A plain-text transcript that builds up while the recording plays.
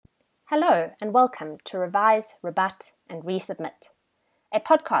Hello and welcome to Revise, Rebut and Resubmit, a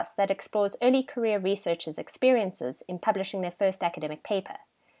podcast that explores early career researchers' experiences in publishing their first academic paper,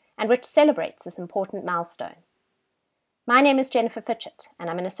 and which celebrates this important milestone. My name is Jennifer Fitchett, and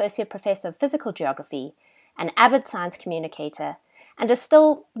I'm an Associate Professor of Physical Geography, an avid science communicator, and a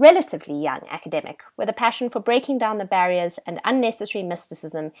still relatively young academic with a passion for breaking down the barriers and unnecessary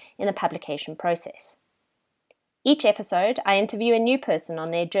mysticism in the publication process. Each episode, I interview a new person on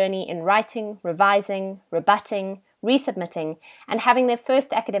their journey in writing, revising, rebutting, resubmitting, and having their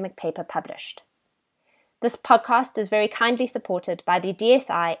first academic paper published. This podcast is very kindly supported by the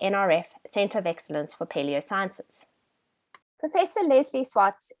DSI NRF Centre of Excellence for Paleosciences. Professor Leslie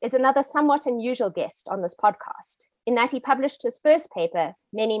Swartz is another somewhat unusual guest on this podcast, in that he published his first paper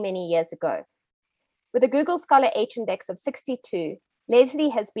many years ago. With a Google Scholar H-index of 62, Leslie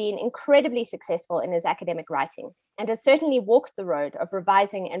has been incredibly successful in his academic writing and has certainly walked the road of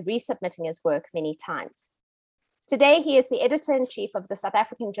revising and resubmitting his work many times. Today, he is the editor-in-chief of the South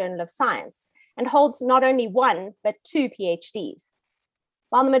African Journal of Science and holds not only one, but two PhDs.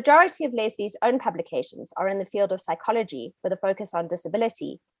 While the majority of Leslie's own publications are in the field of psychology with a focus on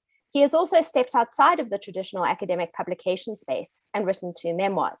disability, he has also stepped outside of the traditional academic publication space and written two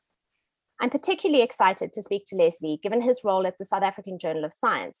memoirs. I'm particularly excited to speak to Leslie, given his role at the South African Journal of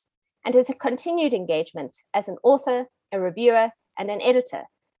Science and his continued engagement as an author, a reviewer, and an editor,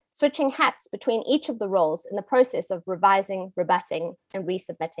 switching hats between each of the roles in the process of revising, rebutting, and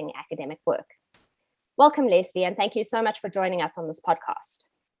resubmitting academic work. Welcome, Leslie, and thank you so much for joining us on this podcast.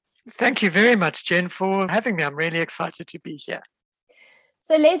 Thank you very much, Jen, for having me. I'm really excited to be here.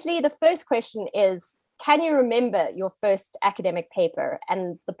 So, Leslie, the first question is, can you remember your first academic paper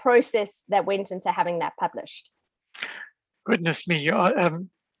and the process that went into having that published? Goodness me,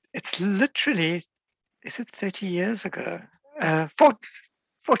 it's literally, is it 30 years ago?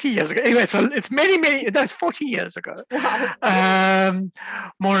 40 years ago. Anyway, so it's it's 40 years ago, Wow.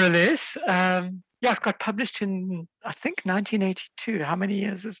 more or less. Yeah, it got published in, I think, 1982. How many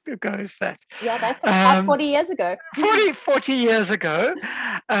years ago is that? Yeah, that's about 40 years ago. 40 years ago.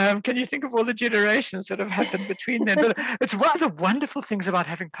 Can you think of all the generations that have happened between then? But it's one of the wonderful things about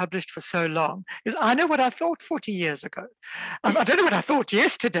having published for so long is I know what I thought 40 years ago. I don't know what I thought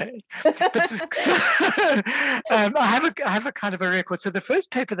yesterday, but so, I have a kind of a record. So the first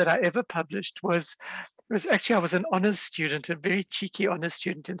paper that I ever published was actually, I was an honors student, a very cheeky honors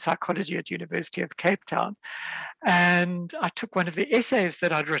student in psychology at University of Cape Town. And I took one of the essays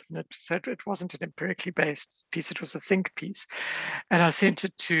that I'd written, so it wasn't an empirically based piece, it was a think piece. And I sent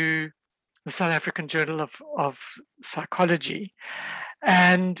it to the South African Journal of Psychology.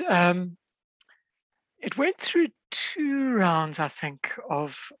 And it went through two rounds, I think,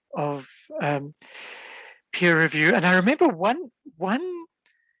 of peer review. And I remember one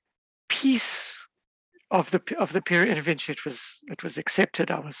piece of the peer, and eventually it was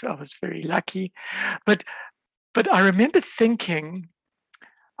accepted. I was very lucky, but I remember thinking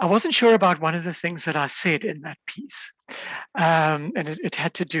I wasn't sure about one of the things that I said in that piece, and it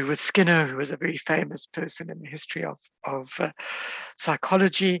had to do with Skinner, who was a very famous person in the history of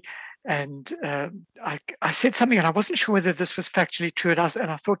psychology. And I said something, and I wasn't sure whether this was factually true. And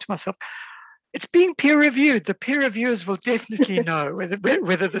I thought to myself, it's being peer reviewed. The peer reviewers will definitely know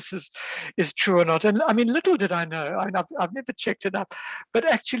whether this is true or not. And I mean, little did I know. I mean, I've never checked it up, but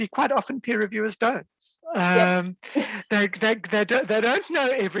actually, quite often peer reviewers don't. Yep. They don't know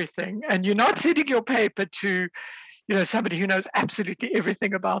everything, and you're not sending your paper to, somebody who knows absolutely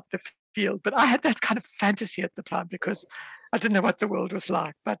everything about the field. But I had that kind of fantasy at the time because I didn't know what the world was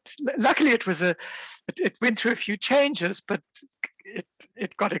like. But luckily, it went through a few changes, but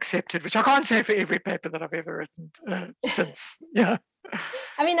it got accepted, which I can't say for every paper that I've ever written since. Yeah.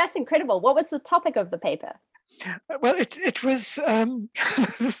 I mean, that's incredible. What was the topic of the paper? Well, it was.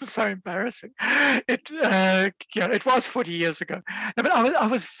 This is so embarrassing. It was 40 years ago. No, but I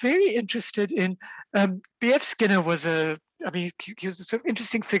was very interested in. B.F. Skinner was he was a sort of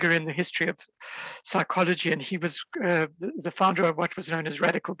interesting figure in the history of psychology, and he was the founder of what was known as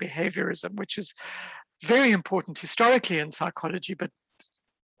radical behaviorism, which is very important historically in psychology, but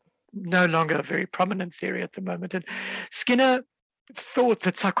no longer a very prominent theory at the moment. And Skinner thought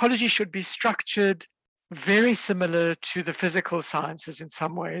that psychology should be structured very similar to the physical sciences in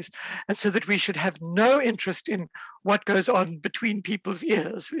some ways, and so that we should have no interest in what goes on between people's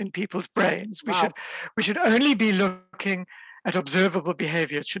ears, in people's brains. Wow. We should only be looking at observable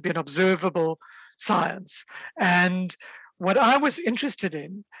behavior. It should be an observable science. And what I was interested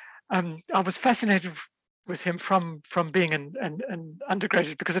in, I was fascinated with him from being an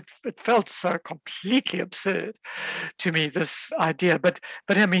undergraduate, because it felt so completely absurd to me, this idea. But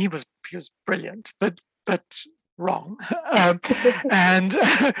I mean, he was brilliant, but wrong. And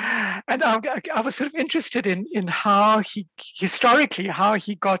and I was sort of interested in how he historically how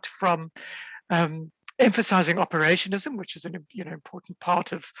he got from um, emphasizing operationism, which is an important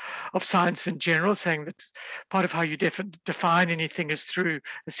part of science in general, saying that part of how you define anything is through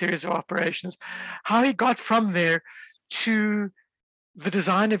a series of operations, how he got from there to the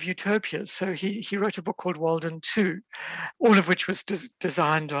design of utopias. So he wrote a book called Walden 2, all of which was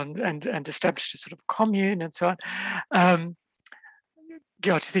designed on and established a sort of commune and so on.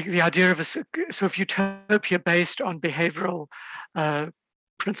 Yeah, to think the idea of a sort of utopia based on behavioral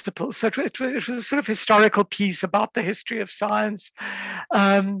principles. So it was a sort of historical piece about the history of science.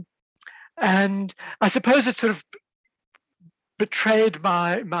 And I suppose it sort of betrayed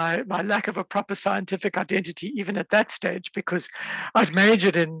my lack of a proper scientific identity even at that stage, because I'd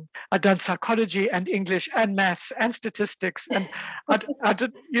done psychology and English and maths and statistics, and I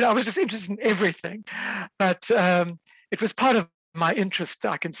did, I was just interested in everything. But it was part of my interest,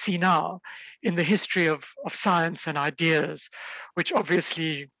 I can see now, in the history of science and ideas, which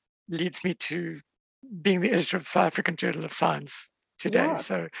obviously leads me to being the editor of the South African Journal of Science today. Yeah.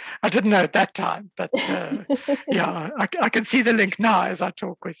 So I didn't know at that time, but yeah, I can see the link now as I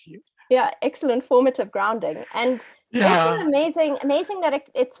talk with you. Yeah, excellent formative grounding. And also Yeah, amazing that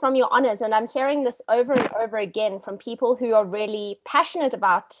it's from your honors. And I'm hearing this over and over again from people who are really passionate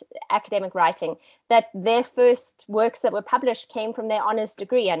about academic writing, that their first works that were published came from their honors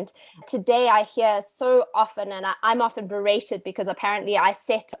degree. And today I hear so often, and I'm often berated because apparently I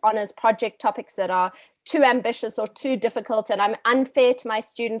set honors project topics that are too ambitious or too difficult, and I'm unfair to my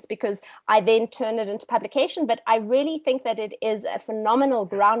students because I then turn it into publication. But I really think that it is a phenomenal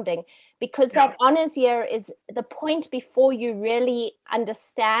grounding, because that honors year is the point before you really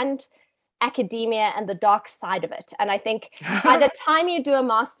understand academia and the dark side of it. And I think by the time you do a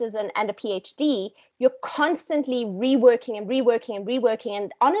master's and a PhD, you're constantly reworking and reworking and reworking.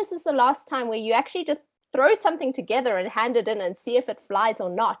 And honors is the last time where you actually just throw something together and hand it in and see if it flies or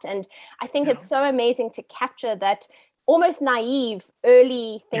not. And I think it's so amazing to capture that almost naive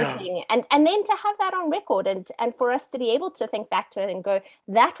early thinking, and then to have that on record, and for us to be able to think back to it and go,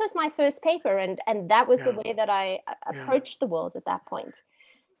 that was my first paper, and that was the way that I approached the world at that point.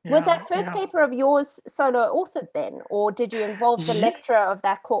 Was that first paper of yours solo authored then, or did you involve the lecturer of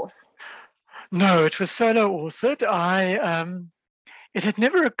that course? No, it was solo authored. It had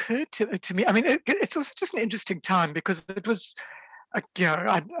never occurred to me. I mean, it's also just an interesting time, because it was,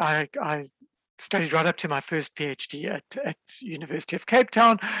 I studied right up to my first PhD at University of Cape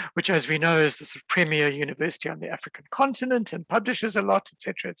Town, which, as we know, is the sort of premier university on the African continent and publishes a lot,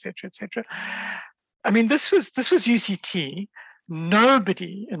 etc., etc., etc. I mean, this was UCT.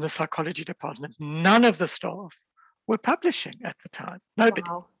 Nobody in the psychology department, none of the staff were publishing at the time. Nobody.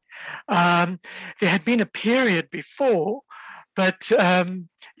 Wow. There had been a period before, but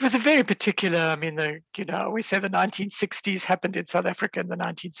it was a very particular. I mean, we say the 1960s happened in South Africa in the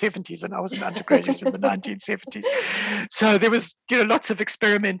 1970s, and I was an undergraduate in the 1970s. So there was, lots of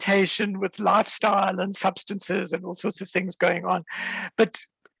experimentation with lifestyle and substances and all sorts of things going on. But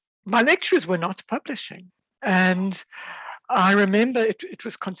my lecturers were not publishing, and I remember it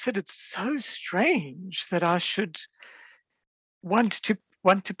was considered so strange that I should want to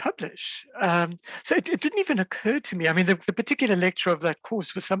publish. So it didn't even occur to me. I mean, the particular lecturer of that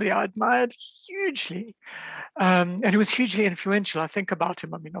course was somebody I admired hugely, and he was hugely influential. I think about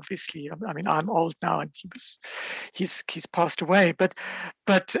him. I mean, obviously, I mean, I'm old now, and he's passed away. But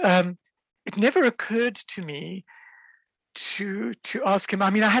it never occurred to me to ask him. I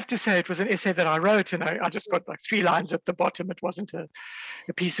mean, I have to say it was an essay that I wrote, and I just got like 3 lines at the bottom. It wasn't a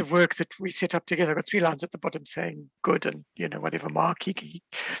piece of work that we set up together. I got 3 lines at the bottom saying good, and whatever mark he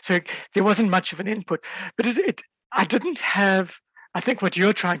so there wasn't much of an input. But I didn't have, I think, what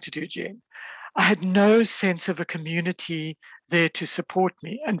you're trying to do, Jen. I had no sense of a community there to support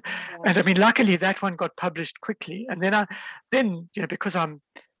me, and I mean, luckily that one got published quickly. And then because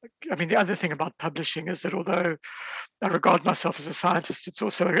I mean, the other thing about publishing is that although I regard myself as a scientist, it's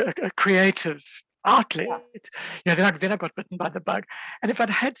also a creative outlet. Then I got bitten by the bug. And if I'd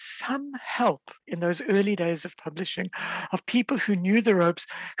had some help in those early days of publishing, of people who knew the ropes,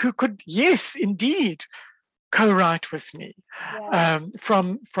 who could, yes, indeed, co-write with me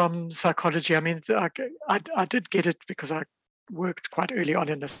from psychology. I mean, I did get it because I worked quite early on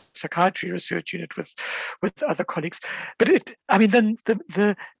in a psychiatry research unit with other colleagues. But then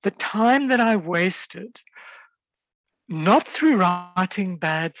the time that I wasted not through writing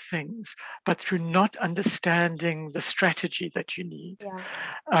bad things, but through not understanding the strategy that you need. Yeah.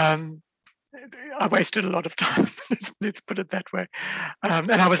 Um, I wasted a lot of time. Let's put it that way.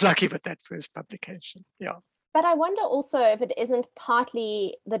 And I was lucky with that first publication. Yeah. But I wonder also if it isn't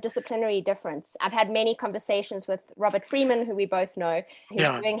partly the disciplinary difference. I've had many conversations with Robert Freeman, who we both know, who's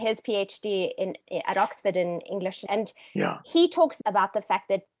Yeah. doing his PhD at Oxford in English. And Yeah. he talks about the fact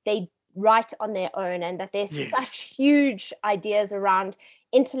that they write on their own and that there's Yes. such huge ideas around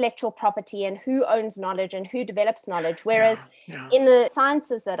intellectual property and who owns knowledge and who develops knowledge. Whereas in the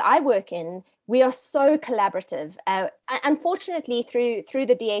sciences that I work in, we are so collaborative. Unfortunately, through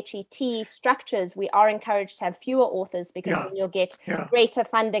the DHET structures, we are encouraged to have fewer authors because then you'll get greater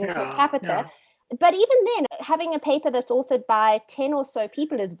funding per capita. But even then, having a paper that's authored by 10 or so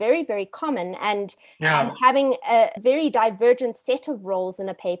people is very, very common. And having a very divergent set of roles in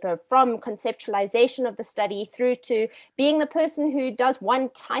a paper, from conceptualization of the study through to being the person who does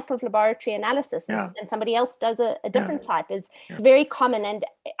one type of laboratory analysis and somebody else does a different type, is very common. And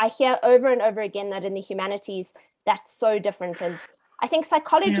I hear over and over again that in the humanities, that's so different. And I think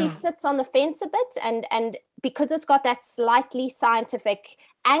psychology sits on the fence a bit. And because it's got that slightly scientific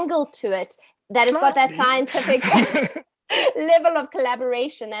angle to it, that has got that scientific level of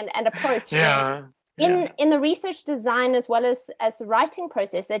collaboration and approach. In the research design as well as the writing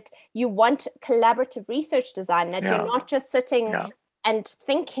process, that you want collaborative research design, that you're not just sitting and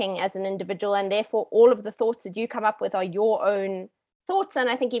thinking as an individual, and therefore all of the thoughts that you come up with are your own thoughts. And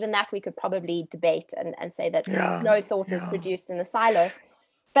I think even that we could probably debate and say that no thought is produced in a silo.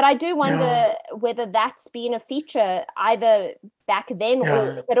 But I do wonder whether that's been a feature either back then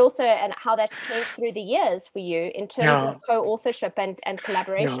but also and how that's changed through the years for you in terms of co-authorship and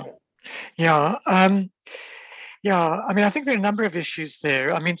collaboration. I mean, I think there are a number of issues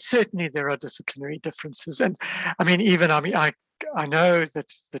there. I mean, certainly there are disciplinary differences. And I mean, I know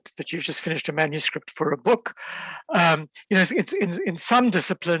that you've just finished a manuscript for a book. It's in some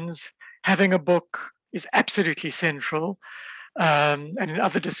disciplines, having a book is absolutely central. And in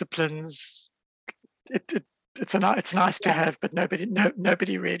other disciplines, it's nice to have, but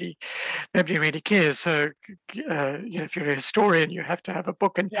nobody really cares. So if you're a historian, you have to have a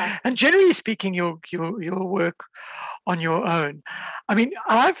book, and generally speaking, you'll work on your own. I mean,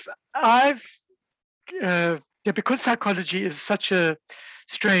 because psychology is such a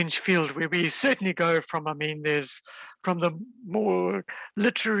strange field where we certainly go from, I mean, there's from the more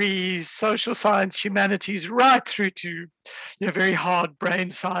literary, social science, humanities, right through to very hard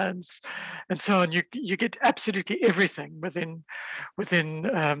brain science and so on. You get absolutely everything within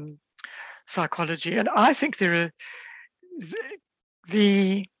psychology. And I think there are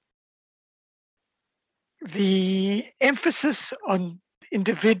the emphasis on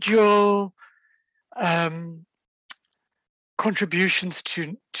individual contributions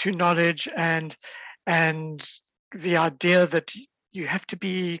to knowledge and the idea that you have to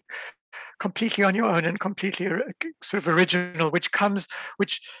be completely on your own and completely sort of original, which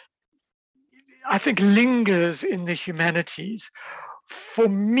I think lingers in the humanities. For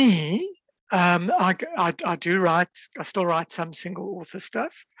me, I still write some single author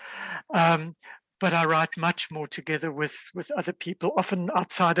stuff, but I write much more together with other people, often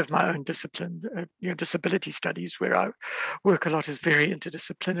outside of my own discipline. Disability studies, where I work a lot, is very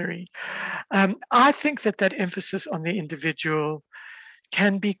interdisciplinary. I think that emphasis on the individual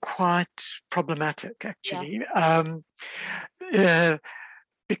can be quite problematic, actually,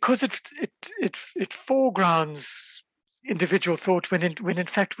 because it foregrounds individual thought when in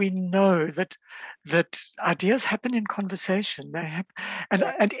fact we know that ideas happen in conversation.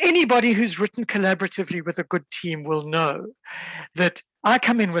 And anybody who's written collaboratively with a good team will know that I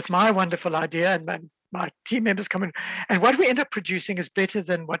come in with my wonderful idea and my team members come in, and what we end up producing is better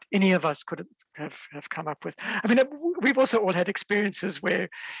than what any of us could have come up with. I mean, we've also all had experiences where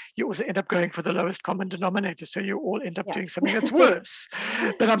you also end up going for the lowest common denominator, so you all end up doing something that's worse.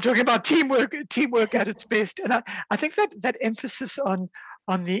 But I'm talking about teamwork at its best. And I think that emphasis on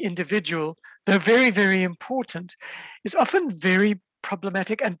the individual, though very, very important, is often very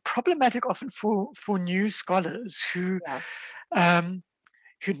problematic often for new scholars who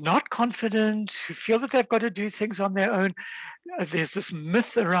who are not confident, who feel that they've got to do things on their own. There's this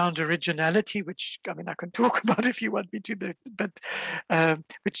myth around originality, which, I mean, I can talk about if you want me to, but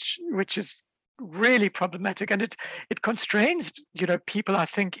which is really problematic, and it constrains people, I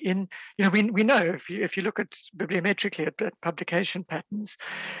think, in we know if you look at bibliometrically at publication patterns,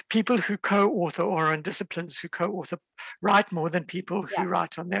 people who co-author or are in disciplines who co-author write more than people who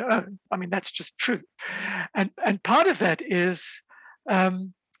write on their own. I mean, that's just true, and part of that is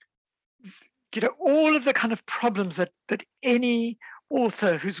all of the kind of problems that any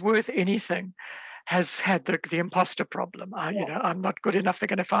author who's worth anything has had, the imposter problem. I'm not good enough. They're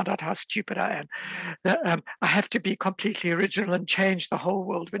going to find out how stupid I am. I have to be completely original and change the whole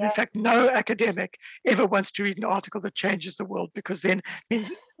world. When in fact, no academic ever wants to read an article that changes the world, because then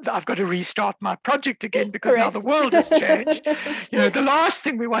means that I've got to restart my project again, because now the world has changed. The last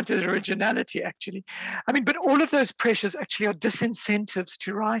thing we want is originality, actually. But all of those pressures actually are disincentives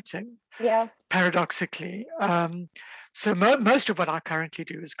to writing. Yeah. Paradoxically. So most of what I currently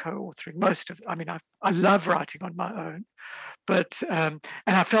do is co-authoring. I love writing on my own, but and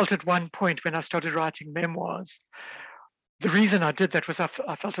I felt at one point when I started writing memoirs, the reason I did that was I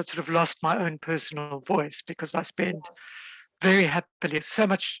felt I'd sort of lost my own personal voice, because I spend very happily so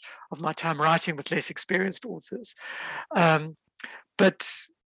much of my time writing with less experienced authors. But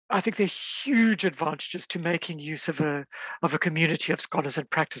I think there are huge advantages to making use of a community of scholars and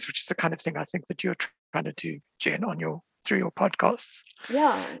practice, which is the kind of thing I think that you're trying to do, Jen, through your podcasts.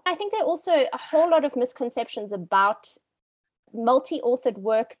 Yeah, I think there are also a whole lot of misconceptions about multi-authored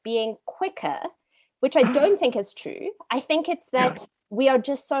work being quicker, which I don't think is true. I think it's that we are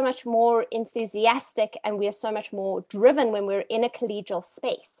just so much more enthusiastic and we are so much more driven when we're in a collegial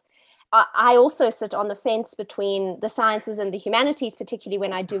space. I also sit on the fence between the sciences and the humanities, particularly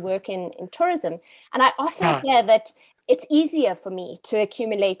when I do work in tourism. And I often hear that it's easier for me to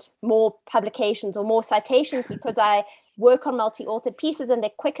accumulate more publications or more citations because I work on multi-authored pieces and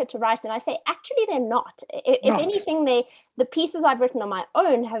they're quicker to write. And I say, actually, they're not. If anything, the pieces I've written on my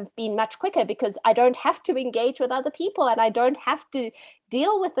own have been much quicker, because I don't have to engage with other people and I don't have to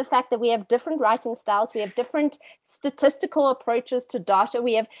deal with the fact that we have different writing styles. We have different statistical approaches to data.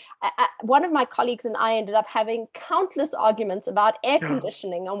 We have one of my colleagues and I ended up having countless arguments about air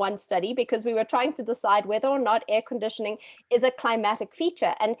conditioning on one study, because we were trying to decide whether or not air conditioning is a climatic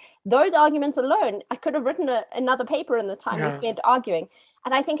feature. And those arguments alone, I could have written another paper in the time we spent arguing.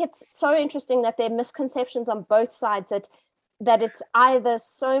 And I think it's so interesting that there are misconceptions on both sides, that it's either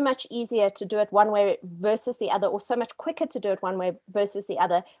so much easier to do it one way versus the other, or so much quicker to do it one way versus the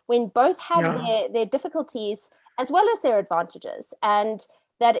other, when both have their difficulties as well as their advantages. And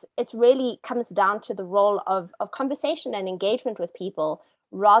that it really comes down to the role of conversation and engagement with people,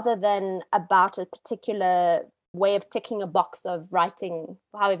 rather than about a particular way of ticking a box of writing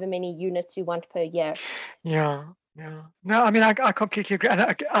however many units you want per year. Yeah. No, I completely agree. And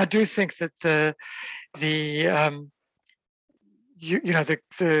I do think that the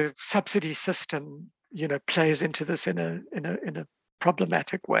subsidy system, plays into this in a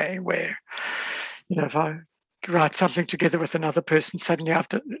problematic way, where, if I write something together with another person, suddenly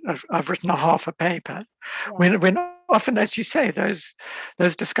I've written a half a paper. When often, as you say, those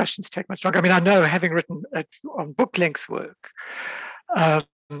discussions take much longer. I know, having written on book length work,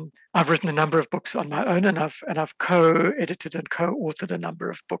 I've written a number of books on my own, and I've co-edited and co-authored a number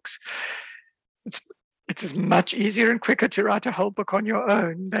of books. It's much easier and quicker to write a whole book on your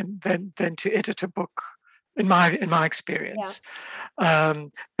own than to edit a book, in my experience.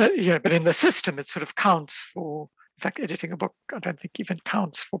 But in the system, it sort of counts for. In fact, editing a book, I don't think even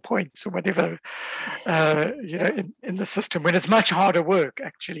counts for points or whatever. In the system, when it's much harder work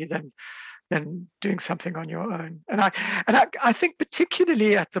actually than doing something on your own. And I think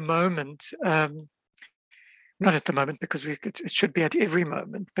particularly at the moment, not at the moment, because it should be at every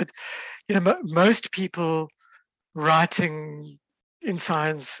moment, but most people writing in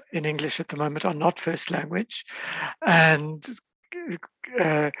science in English at the moment are not first language, and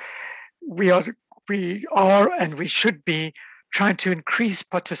we are and we should be trying to increase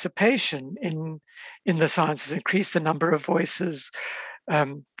participation in the sciences, increase the number of voices,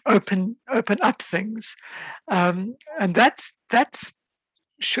 open up things, and that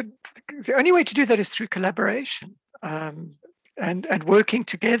should, the only way to do that is through collaboration, and working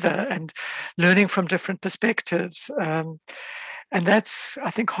together and learning from different perspectives, and that's,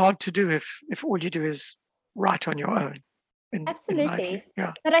 I think, hard to do if all you do is write on your own. Absolutely.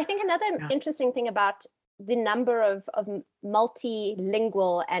 But I think another interesting thing about the number of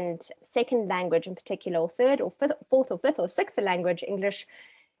multilingual and second language in particular, or third or fourth or fifth or sixth language English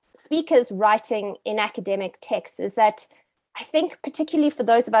speakers writing in academic texts, is that I think, particularly for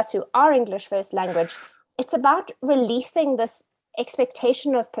those of us who are English first language, it's about releasing this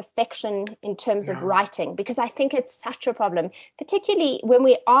expectation of perfection in terms of writing, because I think it's such a problem, particularly when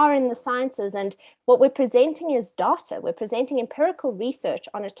we are in the sciences and what we're presenting is data. We're presenting empirical research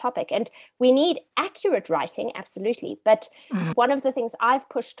on a topic, and we need accurate writing, absolutely. But one of the things I've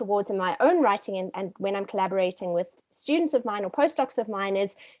pushed towards in my own writing, and when I'm collaborating with students of mine or postdocs of mine,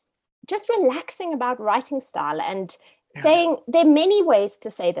 is just relaxing about writing style and Yeah. saying there are many ways to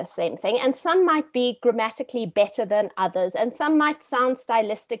say the same thing, and some might be grammatically better than others, and some might sound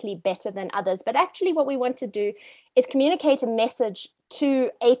stylistically better than others. But actually, what we want to do is communicate a message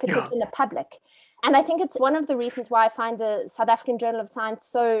to a Yeah. particular public. And I think it's one of the reasons why I find the South African Journal of Science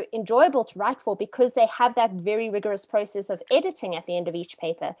so enjoyable to write for, because they have that very rigorous process of editing at the end of each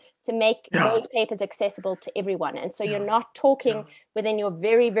paper to make Yeah. those papers accessible to everyone. And so you're Yeah. not talking Yeah. within your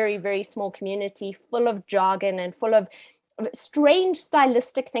very, very, very small community full of jargon and full of strange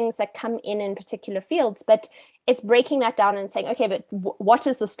stylistic things that come in particular fields, but it's breaking that down and saying, okay, but what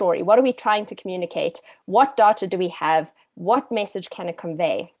is the story? What are we trying to communicate? What data do we have? What message can it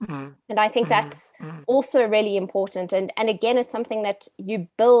convey? Mm. And I think that's also really important. And again, it's something that you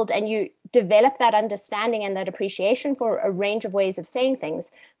build and you develop that understanding and that appreciation for a range of ways of saying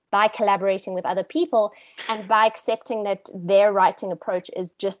things by collaborating with other people and by accepting that their writing approach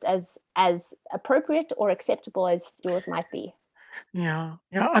is just as appropriate or acceptable as yours might be. Yeah,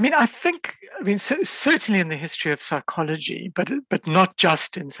 yeah. I mean, certainly in the history of psychology, but not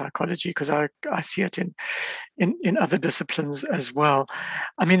just in psychology, because I see it in other disciplines as well.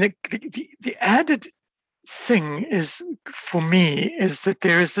 I mean, the added thing is for me is that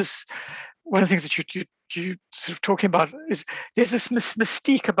there is this one of the things that you sort of talking about is there's this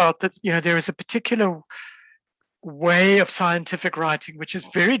mystique about that, there is a particular way of scientific writing which is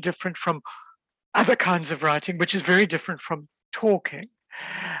very different from other kinds of writing, which is very different from talking.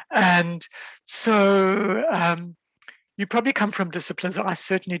 And so you probably come from disciplines, I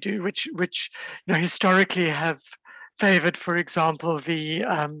certainly do, which historically have favored, for example, the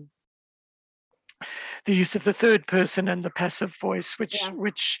use of the third person and the passive voice, which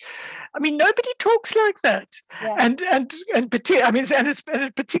I mean, nobody talks like that. Yeah. And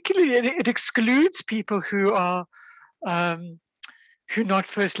particularly it excludes people who are who not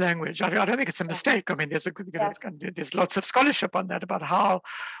first language. I don't think it's a mistake. I mean, there's lots of scholarship on that about how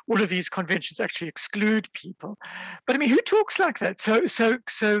all of these conventions actually exclude people. But I mean, who talks like that? So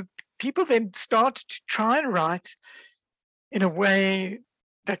people then start to try and write in a way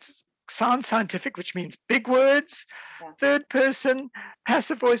that sounds scientific, which means big words, third person,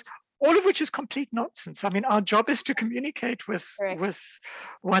 passive voice, all of which is complete nonsense. I mean, our job is to communicate with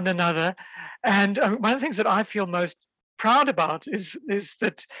one another. And one of the things that I feel most proud about is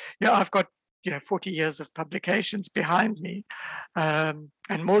that I've got 40 years of publications behind me, and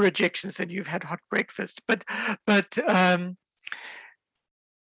more rejections than you've had hot breakfast. But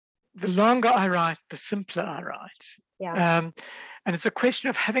the longer I write, the simpler I write. And it's a question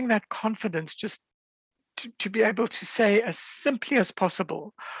of having that confidence just to be able to say as simply as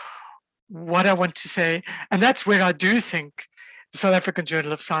possible what I want to say. And that's where I do think the South African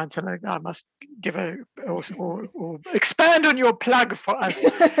Journal of Science, and I must give or expand on your plug for us,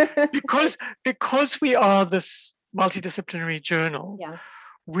 because we are this multidisciplinary journal.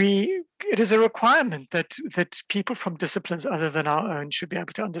 It is a requirement that people from disciplines other than our own should be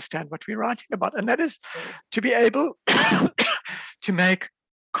able to understand what we're writing about, and that is to be able to make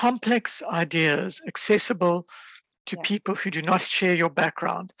complex ideas accessible to people who do not share your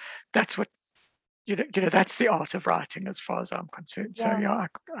background. That's what that's the art of writing, as far as I'm concerned. So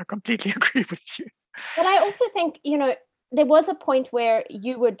I completely agree with you. But I also think there was a point where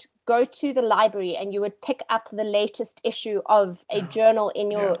you would go to the library and you would pick up the latest issue of a journal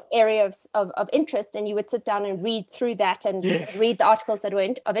in your area of interest, and you would sit down and read through that and read the articles that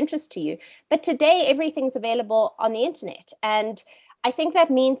were of interest to you. But today, everything's available on the internet. And I think that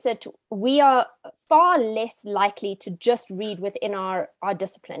means that we are far less likely to just read within our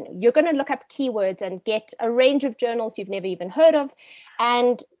discipline. You're going to look up keywords and get a range of journals you've never even heard of.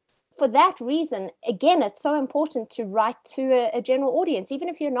 And for that reason, again, it's so important to write to a general audience. Even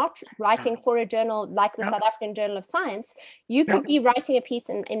if you're not writing for a journal like the South African Journal of Science, you could be writing a piece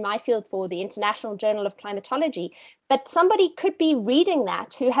in my field for the International Journal of Climatology, but somebody could be reading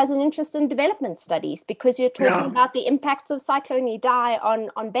that who has an interest in development studies because you're talking about the impacts of Cyclone Idai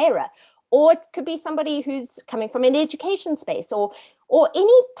on Beira. Or it could be somebody who's coming from an education space or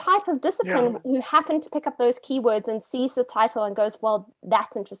any type of discipline who happen to pick up those keywords and sees the title and goes, well,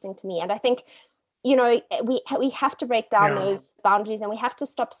 that's interesting to me. And I think, we have to break down those boundaries, and we have to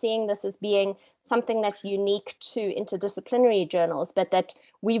stop seeing this as being something that's unique to interdisciplinary journals, but that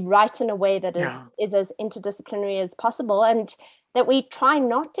we write in a way that is as interdisciplinary as possible, and that we try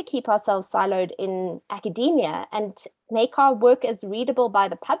not to keep ourselves siloed in academia and make our work as readable by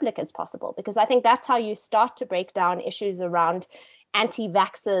the public as possible, because I think that's how you start to break down issues around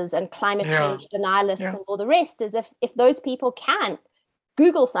anti-vaxxers and climate change denialists and all the rest, is if those people can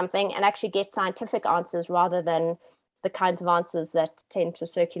Google something and actually get scientific answers rather than the kinds of answers that tend to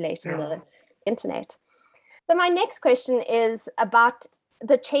circulate in the internet. So my next question is about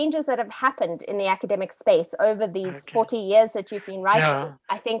the changes that have happened in the academic space over these 40 years that you've been writing. Yeah.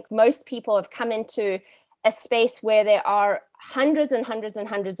 I think most people have come into a space where there are hundreds and hundreds and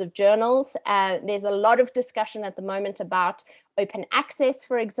hundreds of journals. There's a lot of discussion at the moment about open access,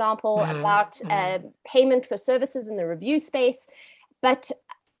 for example, about payment for services in the review space. But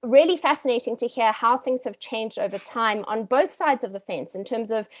really fascinating to hear how things have changed over time on both sides of the fence in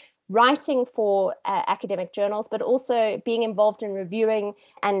terms of writing for academic journals, but also being involved in reviewing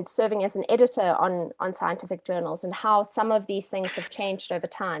and serving as an editor on scientific journals, and how some of these things have changed over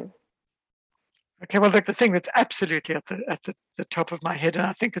time. Okay, well, the thing that's absolutely at the top of my head, and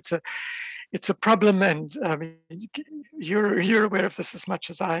I think it's a problem, and you're aware of this as much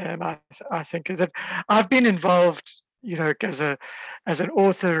as I am. I think that I've been involved, as an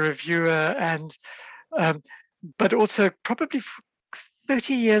author, reviewer, and but also probably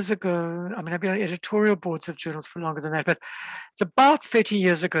 30 years ago. I mean, I've been on editorial boards of journals for longer than that, but it's about 30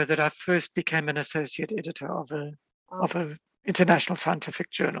 years ago that I first became an associate editor of a international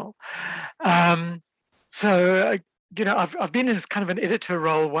scientific journal. So I've been in this kind of an editor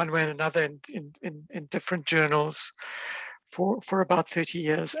role one way and another in different journals for about 30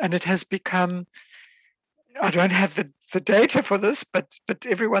 years, and it has become, I don't have the data for this, but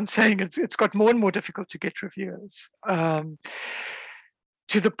everyone's saying it's got more and more difficult to get reviewers.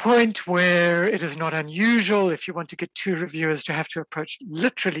 To the point where it is not unusual, if you want to get 2 reviewers, to have to approach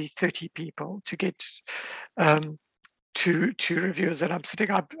literally 30 people to get two reviewers. That I'm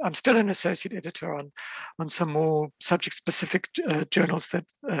still an associate editor on some more subject specific journals that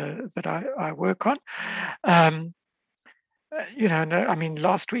I work on. I mean,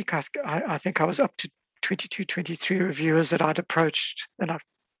 last week I think I was up to 22, 23 reviewers that I'd approached, and I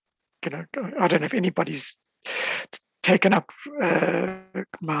don't know if anybody's taken up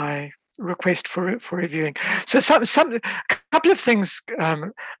my request for reviewing. So a couple of things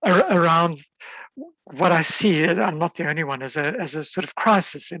around what I see, and I'm not the only one, as a sort of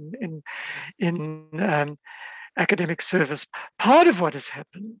crisis in academic service. Part of what has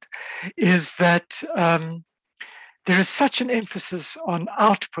happened is that there is such an emphasis on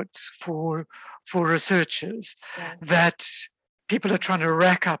outputs for researchers that people are trying to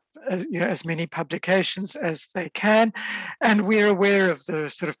rack up as many publications as they can, and we're aware of the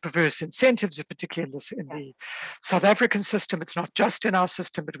sort of perverse incentives, particularly in the South African system. It's not just in our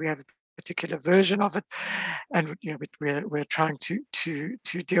system, but we have a particular version of it, and we're trying to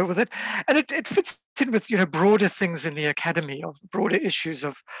deal with it, and it fits in with broader things in the academy, of broader issues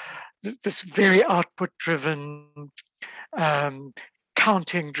of this very output-driven,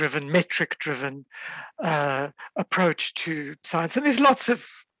 counting-driven, metric-driven approach to science. And there's lots of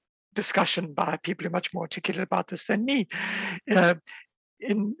discussion by people who are much more articulate about this than me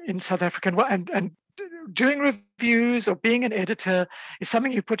in South Africa. And doing reviews or being an editor is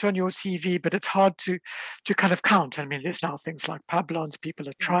something you put on your CV, but it's hard to kind of count. I mean, there's now things like Publons. People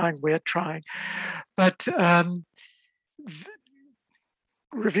are trying, we're trying, but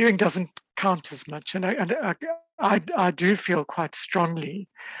reviewing doesn't count as much. And I do feel quite strongly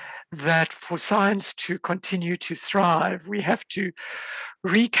that for science to continue to thrive, we have to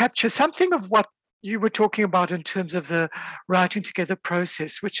recapture something of what you were talking about in terms of the writing together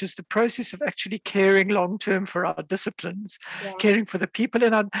process, which is the process of actually caring long-term for our disciplines, caring for the people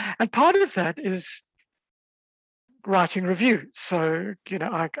in our, and part of that is writing reviews. So,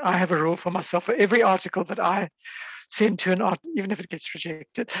 I have a rule for myself: for every article that I send to an art, even if it gets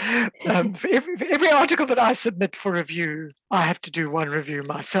rejected, for every article that I submit for review, I have to do one review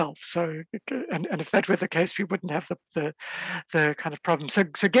myself. So, and if that were the case, we wouldn't have the kind of problem. So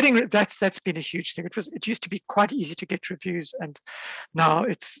getting that's been a huge thing. It used to be quite easy to get reviews, and now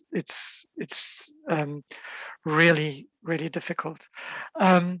it's really, really difficult.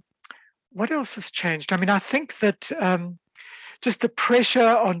 What else has changed? I mean, I think that just the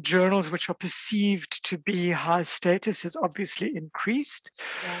pressure on journals which are perceived to be high status has obviously increased.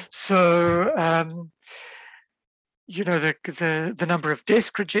 So, the number of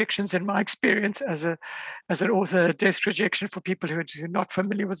desk rejections, in my experience as an author, a desk rejection for people who are not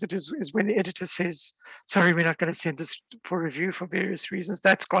familiar with it is when the editor says, sorry, we're not going to send this for review for various reasons.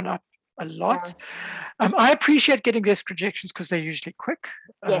 That's gone up a lot. I appreciate getting desk rejections because they're usually quick.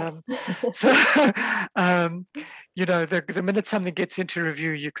 Yes. So, the minute something gets into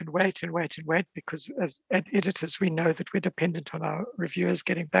review, you can wait and wait and wait, because as editors, we know that we're dependent on our reviewers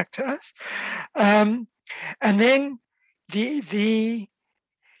getting back to us. And then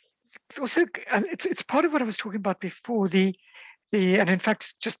also, it's part of what I was talking about before. And in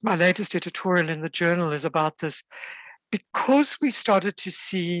fact, just my latest editorial in the journal is about this, because we started to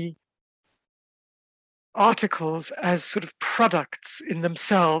see articles as sort of products in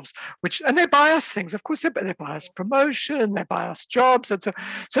themselves, and they buy us things. Of course, they buy us promotion, they buy us jobs, and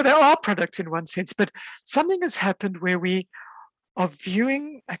so they are products in one sense. But something has happened where we are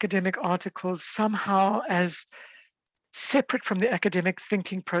viewing academic articles somehow as separate from the academic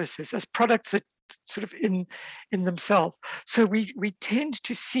thinking process, as products that sort of in themselves. So we tend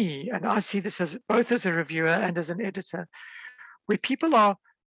to see, and I see this as both as a reviewer and as an editor, where people are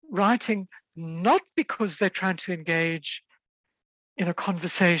writing not because they're trying to engage in a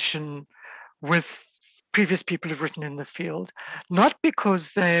conversation with previous people who've written in the field, not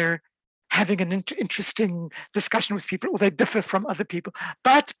because they're having an interesting discussion with people or they differ from other people,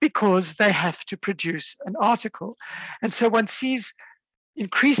 but because they have to produce an article. And so one sees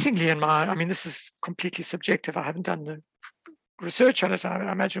increasingly I mean, this is completely subjective. I haven't done the research on it.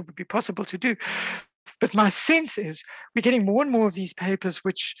 I imagine it would be possible to do. But my sense is we're getting more and more of these papers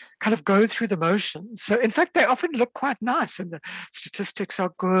which kind of go through the motions. So in fact, they often look quite nice and the statistics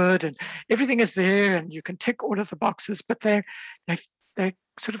are good and everything is there and you can tick all of the boxes, but they're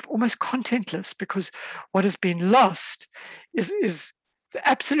sort of almost contentless, because what has been lost is the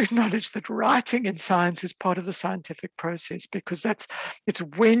absolute knowledge that writing in science is part of the scientific process, because it's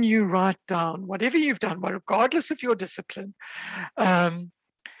when you write down whatever you've done, regardless of your discipline,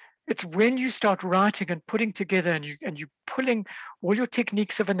 it's when you start writing and putting together and you pulling all your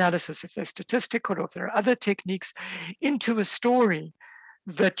techniques of analysis, if they're statistical or if there are other techniques, into a story,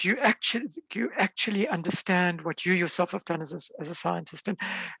 that you actually understand what you yourself have done as a scientist.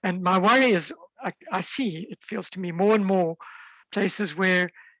 And my worry is I see, it feels to me, more and more places where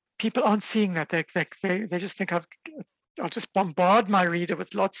people aren't seeing that. They just think I'll just bombard my reader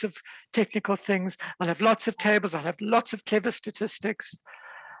with lots of technical things. I'll have lots of tables. I'll have lots of clever statistics.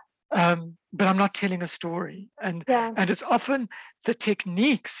 But I'm not telling a story. And it's often the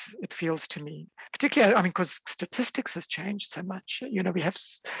techniques, it feels to me, particularly, I mean, because statistics has changed so much. We have,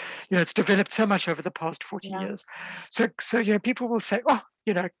 it's developed so much over the past 40 years. So, people will say, oh,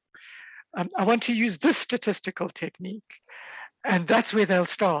 I want to use this statistical technique. And that's where they'll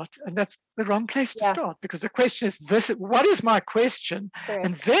start. And that's the wrong place to start, because the question is what is my question? Correct.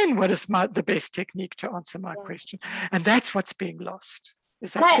 And then what is the best technique to answer my question? And that's what's being lost.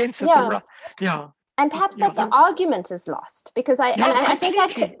 Is that sense of and perhaps that the argument is lost, because I think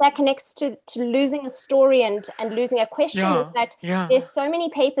that connects to losing a story and losing a question, is that there's so many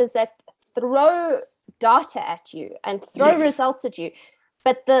papers that throw data at you and throw results at you,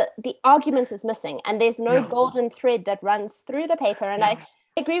 but the argument is missing, and there's no golden thread that runs through the paper. And I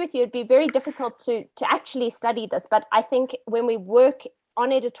agree with you, it'd be very difficult to actually study this, but I think when we work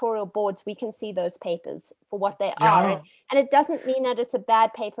on editorial boards, we can see those papers for what they are. And it doesn't mean that it's a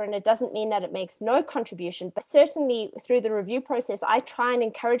bad paper, and it doesn't mean that it makes no contribution. But certainly through the review process, I try and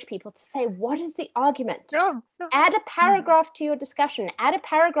encourage people to say, what is the argument? Add a paragraph to your discussion, add a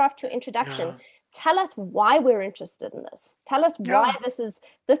paragraph to your introduction. Tell us why we're interested in this. Tell us why this is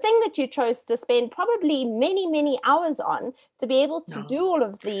the thing that you chose to spend probably many, many hours on, to be able to do all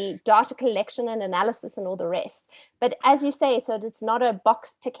of the data collection and analysis and all the rest. But as you say, so it's not a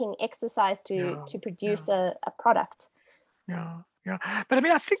box ticking exercise to produce a product. Yeah, but I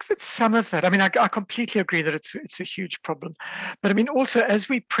mean, I think that some of that, I mean, I completely agree that it's a huge problem. But I mean, also, as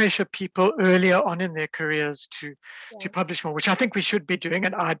we pressure people earlier on in their careers to publish more, which I think we should be doing,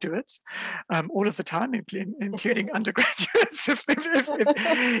 and I do it all of the time, including undergraduates, if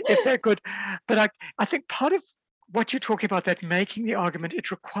they're good. But I think part of what you're talking about, that making the argument,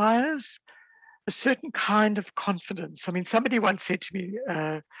 it requires a certain kind of confidence. I mean, somebody once said to me,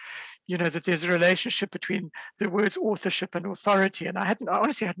 that there's a relationship between the words authorship and authority, and I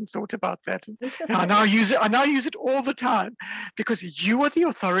honestly hadn't thought about that. I now use it all the time, because you are the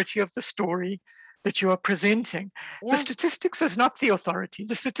authority of the story that you are presenting. The statistics is not the authority.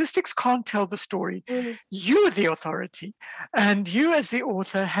 The statistics can't tell the story. You are the authority, and you as the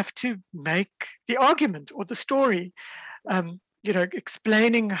author have to make the argument or the story.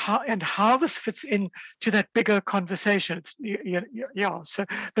 Explaining how this fits in to that bigger conversation. So,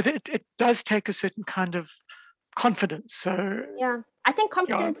 but it does take a certain kind of confidence. So I think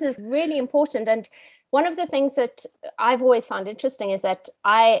confidence is really important. And one of the things that I've always found interesting is that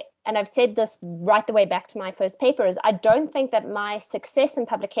I've said this right the way back to my first paper, is I don't think that my success in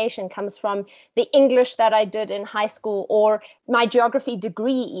publication comes from the English that I did in high school or my geography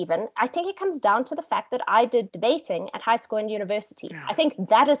degree even. I think it comes down to the fact that I did debating at high school and university. I think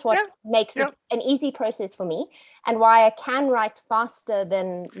that is what makes it an easy process for me, and why I can write faster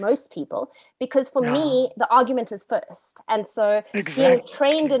than most people, because for me, the argument is first. And so being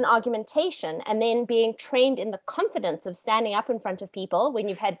trained in argumentation, and then being trained in the confidence of standing up in front of people when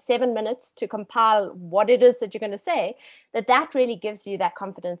you've had 7 minutes to compile what it is that you're going to say, that really gives you that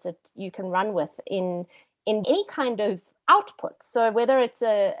confidence that you can run with in any kind of output. So whether it's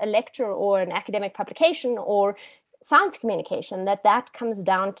a lecture or an academic publication or science communication, that comes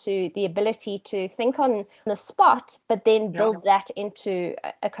down to the ability to think on the spot, but then build that into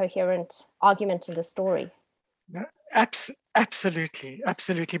a coherent argument and a story. Yeah, absolutely.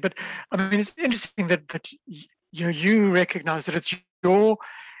 But I mean, it's interesting that you recognize that it's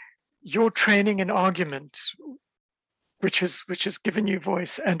your training in argument which has given you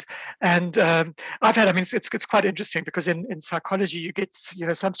voice. And I've had, I mean, it's quite interesting because in psychology you get,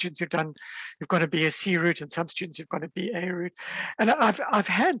 some students who've gone a BSc route and some students who've gone a BA route. And I've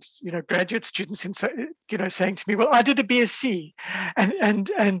had, graduate students saying to me, well, I did a BSc and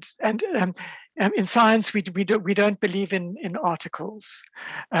in science we don't believe in articles,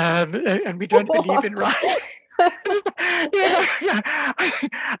 and we don't believe in writing. They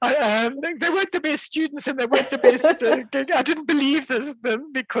weren't the best students and they weren't the best. I didn't believe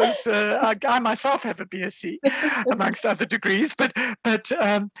them because I myself have a BSc amongst other degrees. But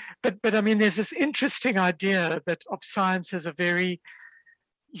I mean, there's this interesting idea that of science as a very,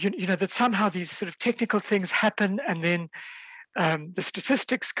 that somehow these sort of technical things happen and then the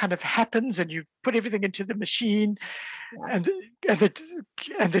statistics kind of happens and you put everything into the machine, and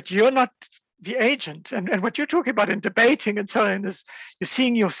that you're not the agent, and what you're talking about in debating and so on is you're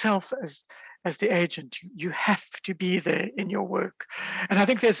seeing yourself as the agent. You have to be there in your work. And I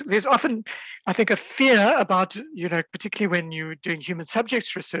think there's often, I think, a fear about, particularly when you're doing human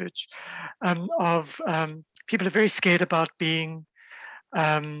subjects research, of people are very scared about being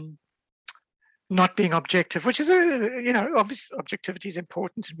not being objective, which is obviously objectivity is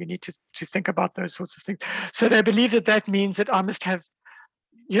important and we need to think about those sorts of things. So they believe that means that I must have,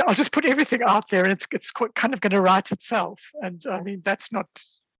 I'll just put everything out there and it's kind of going to write itself. And I mean,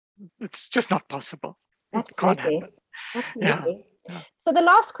 it's just not possible. Absolutely. Absolutely. Yeah. So the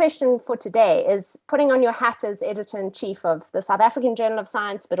last question for today is, putting on your hat as editor-in-chief of the South African Journal of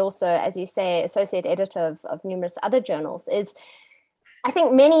Science, but also, as you say, associate editor of numerous other journals, is I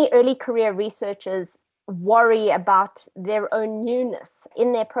think many early career researchers worry about their own newness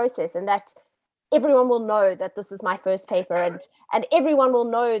in their process, and that everyone will know that this is my first paper, and everyone will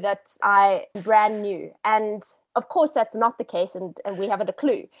know that I'm brand new. And of course, that's not the case, and we haven't a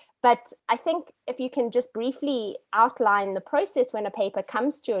clue. But I think if you can just briefly outline the process when a paper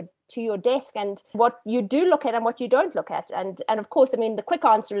comes to your desk and what you do look at and what you don't look at. And of course, I mean, the quick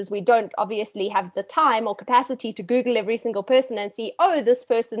answer is we don't obviously have the time or capacity to Google every single person and see, oh, this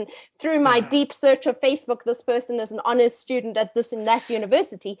person, through my deep search of Facebook, this person is an honors student at this and that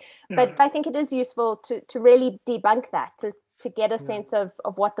university. But I think it is useful to really debunk that, to get a sense of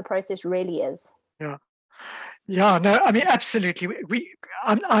what the process really is. Yeah, no, I mean, absolutely.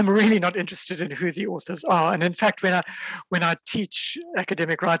 I'm really not interested in who the authors are. And in fact, when I teach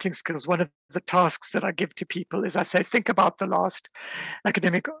academic writing skills, one of the tasks that I give to people is I say, think about the last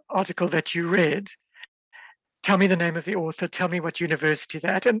academic article that you read. Tell me the name of the author, tell me what university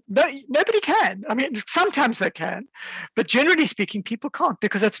they're at. And nobody can. I mean, sometimes they can, but generally speaking, people can't,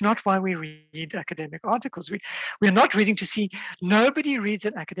 because that's not why we read academic articles. We're not reading to see, nobody reads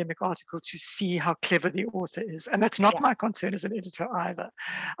an academic article to see how clever the author is. And that's not my concern as an editor either.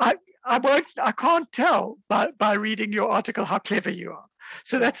 I can't tell by reading your article how clever you are.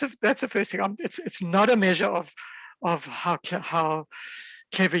 So that's the first thing. It's not a measure of how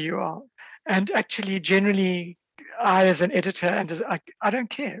clever you are. And actually, generally, I, as an editor, and I don't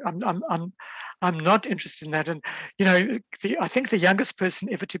care. I'm not interested in that. And I think the youngest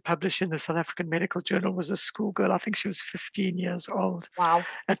person ever to publish in the South African Medical Journal was a schoolgirl. I think she was 15 years old. Wow.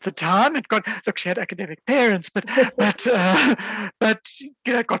 At the time. She had academic parents, but got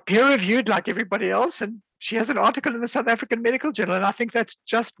peer reviewed like everybody else, and she has an article in the South African Medical Journal, and I think that's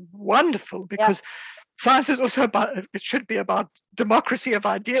just wonderful, because science is also it should be about democracy of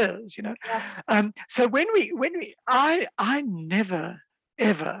ideas, So I never,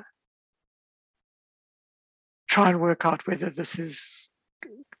 ever try and work out whether this is,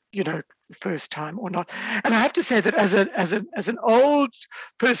 first time or not. And I have to say that as an old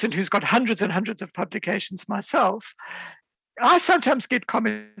person who's got hundreds and hundreds of publications myself, I sometimes get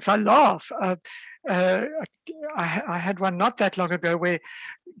comments. I laugh. I had one not that long ago where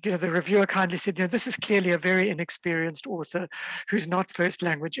the reviewer kindly said, this is clearly a very inexperienced author who's not first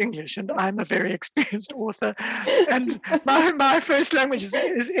language English, and I'm a very experienced author, and my first language is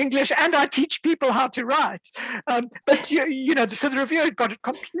English, and I teach people how to write. But so the reviewer got it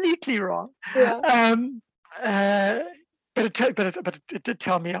completely wrong. But it did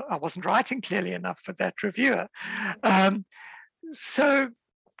tell me I wasn't writing clearly enough for that reviewer. So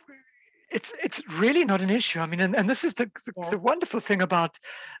it's really not an issue. I mean, and this is the wonderful thing about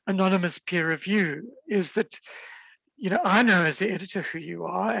anonymous peer review is that, I know as the editor who you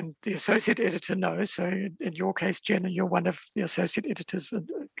are, and the associate editor knows. So in your case, Jen, you're one of the associate editors, and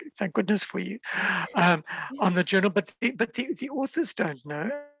thank goodness for you, on the journal. But the authors don't know,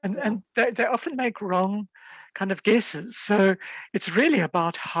 and they often make wrong kind of guesses. So it's really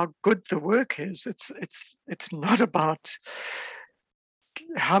about how good the work is. It's not about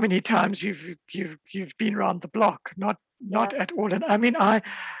how many times you've been around the block. Not at all. And I mean,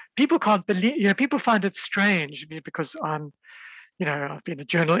 people can't believe, people find it strange because I've been a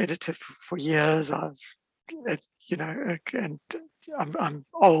journal editor for years. And I'm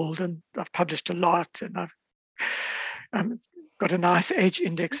old and I've published a lot, and I've got a nice age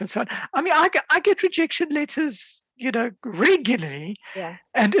index and so on. I mean, I get rejection letters, regularly,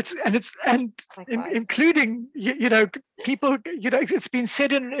 and including people. It's been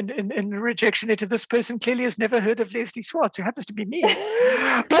said in a rejection letter, this person clearly has never heard of Leslie Swartz, who happens to be me.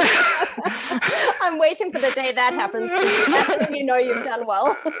 But I'm waiting for the day that happens. That's when you've done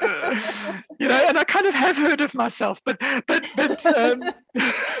well. And I kind of have heard of myself, but that's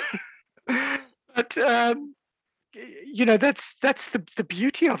the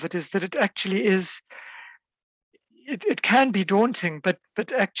beauty of it, is that it actually is. It can be daunting, but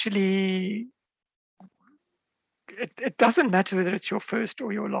actually, it doesn't matter whether it's your first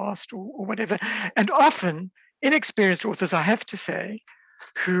or your last or whatever. And often, inexperienced authors, I have to say,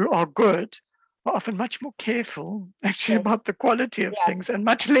 who are good, are often much more careful actually about the quality of things, and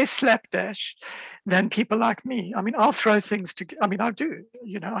much less slapdash than people like me. I mean, I'll throw things together. I mean, I do.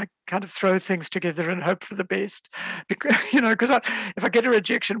 I kind of throw things together and hope for the best, because if I get a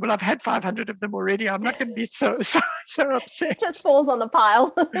rejection, well, I've had 500 of them already. I'm not going to be so upset. It just falls on the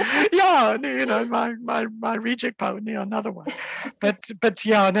pile. Yeah, my reject pile, another one. But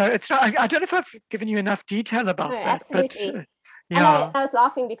yeah, no, it's not. I don't know if I've given you enough detail about that. Absolutely. But, and I was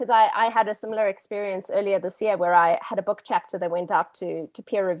laughing because I had a similar experience earlier this year where I had a book chapter that went out to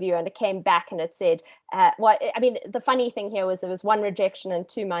peer review, and it came back and it said, the funny thing here was there was 1 rejection and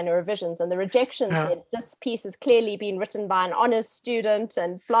 2 minor revisions, and the rejection said, this piece has clearly been written by an honors student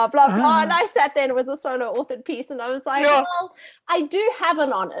and blah, blah, blah. And I sat there and it was a solo authored piece, and I was like, well, I do have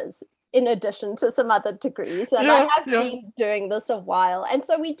an honors in addition to some other degrees, and I have been doing this a while. And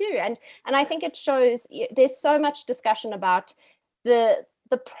so we do. And I think it shows there's so much discussion about the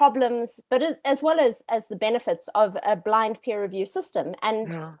problems, but as well as the benefits of a blind peer review system.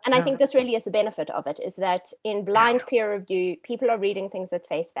 And I think this really is the benefit of it, is that in blind peer review, people are reading things at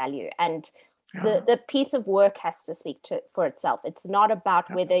face value, and the piece of work has to speak for itself. It's not about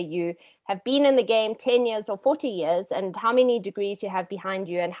whether you have been in the game 10 years or 40 years and how many degrees you have behind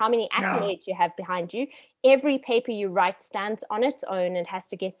you and how many accolades you have behind you. Every paper you write stands on its own and has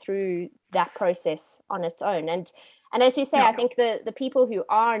to get through that process on its own. And as you say, I think the people who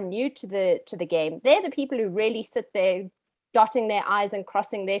are new to the game, they're the people who really sit there dotting their I's and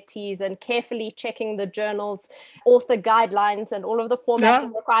crossing their T's and carefully checking the journal's author guidelines and all of the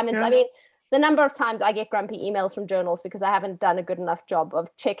formatting requirements. I mean, the number of times I get grumpy emails from journals because I haven't done a good enough job of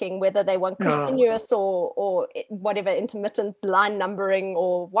checking whether they want continuous or whatever, intermittent line numbering,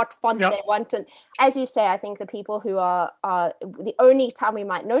 or what font they want. And as you say, I think the people who are the only time we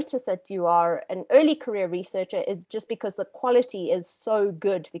might notice that you are an early career researcher is just because the quality is so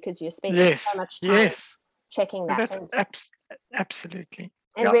good, because you're spending so much time checking that. That's absolutely.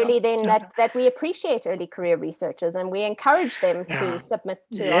 And really then that we appreciate early career researchers and we encourage them to submit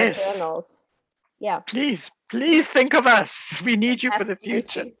to our journals. Please think of us. We need you for the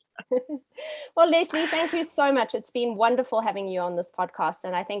future. Well, Leslie, thank you so much. It's been wonderful having you on this podcast.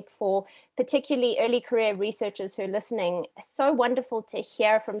 And I think for particularly early career researchers who are listening, it's so wonderful to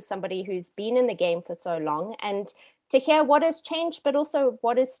hear from somebody who's been in the game for so long, and to hear what has changed, but also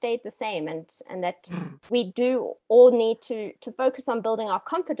what has stayed the same, and that we do all need to focus on building our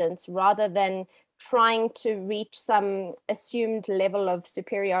confidence rather than trying to reach some assumed level of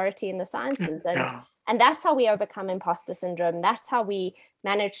superiority in the sciences. And that's how we overcome imposter syndrome. That's how we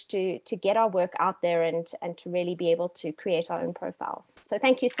manage to get our work out there and to really be able to create our own profiles. So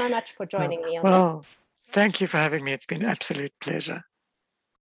thank you so much for joining me on this. Thank you for having me. It's been an absolute pleasure.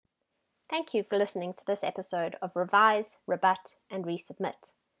 Thank you for listening to this episode of Revise, Rebut, and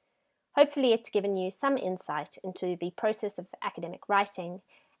Resubmit. Hopefully it's given you some insight into the process of academic writing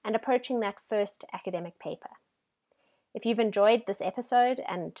and approaching that first academic paper. If you've enjoyed this episode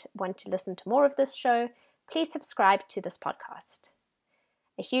and want to listen to more of this show, please subscribe to this podcast.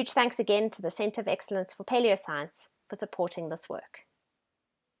 A huge thanks again to the Centre of Excellence for Paleoscience for supporting this work.